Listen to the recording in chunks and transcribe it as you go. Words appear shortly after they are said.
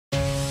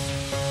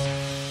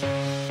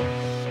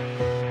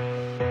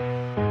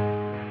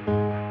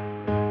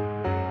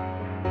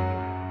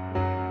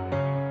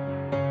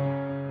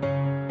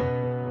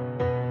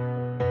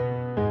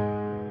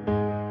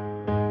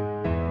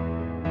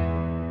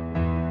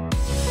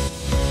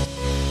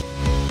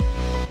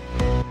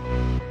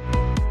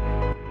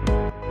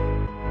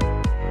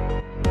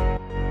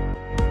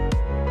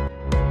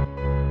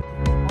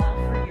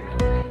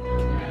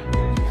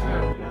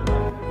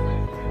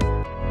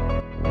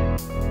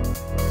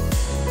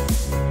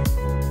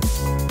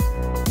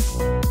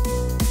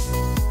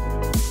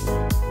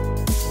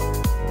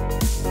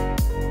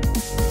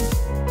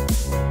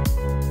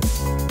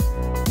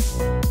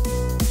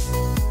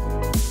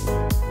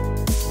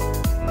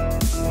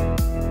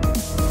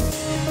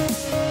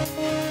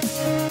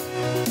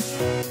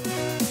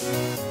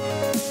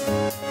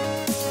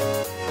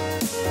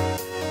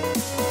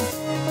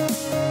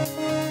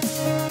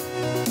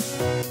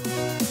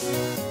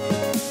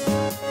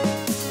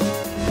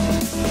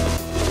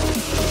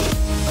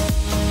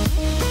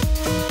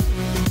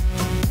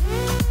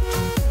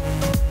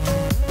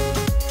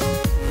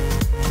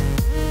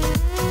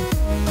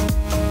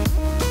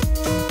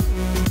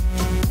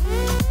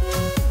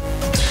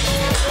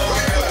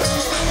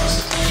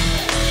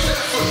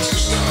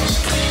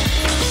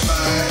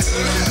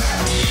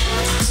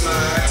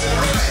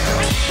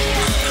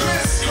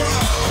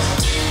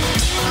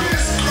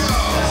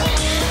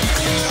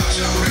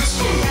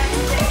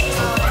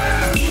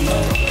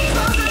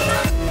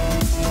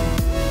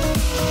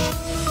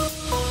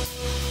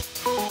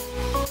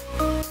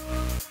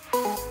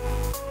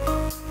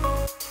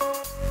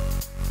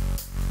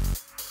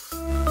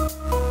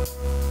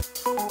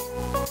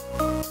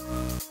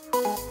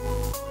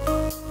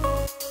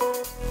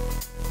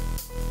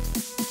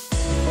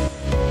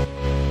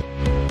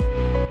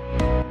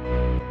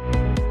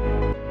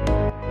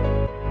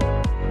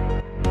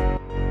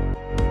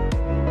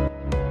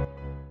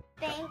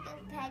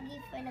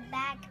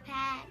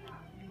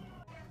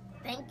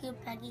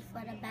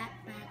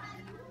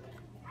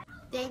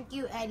Thank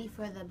you, Eddie,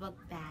 for the book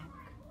bag.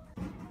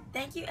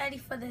 Thank you, Eddie,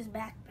 for this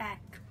backpack.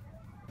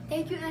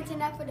 Thank you,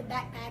 Antoinette, for the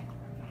backpack.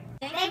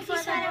 Thank you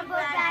for the book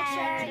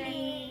bag,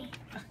 Shirley.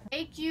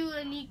 Thank you,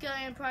 Anika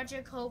and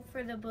Project Hope,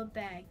 for the book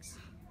bags.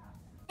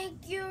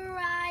 Thank you,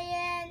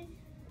 Ryan.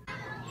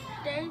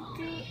 Thank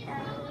you,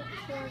 Alex,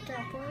 for the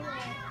book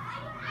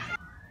bag.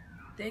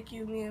 Thank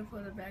you, Mia,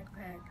 for the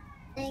backpack.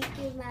 Thank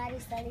you, Maddie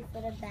Study,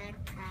 for the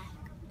backpack.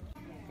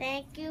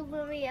 Thank you,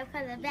 Maria,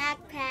 for the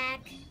backpack.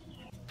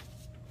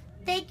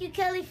 Thank you,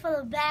 Kelly,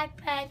 for the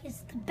backpack. It's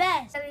the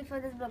best. Kelly, for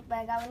this book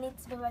bag. I will need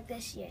this book bag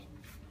this year.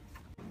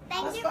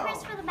 Thank you,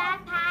 Chris, for the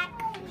backpack.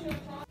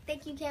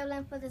 Thank you,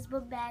 Caroline, for this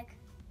book bag.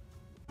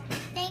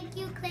 Thank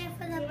you, Claire,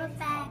 for the book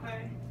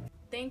bag.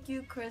 Thank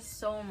you, Chris,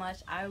 so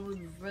much. I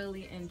would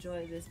really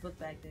enjoy this book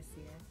bag this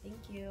year.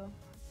 Thank you.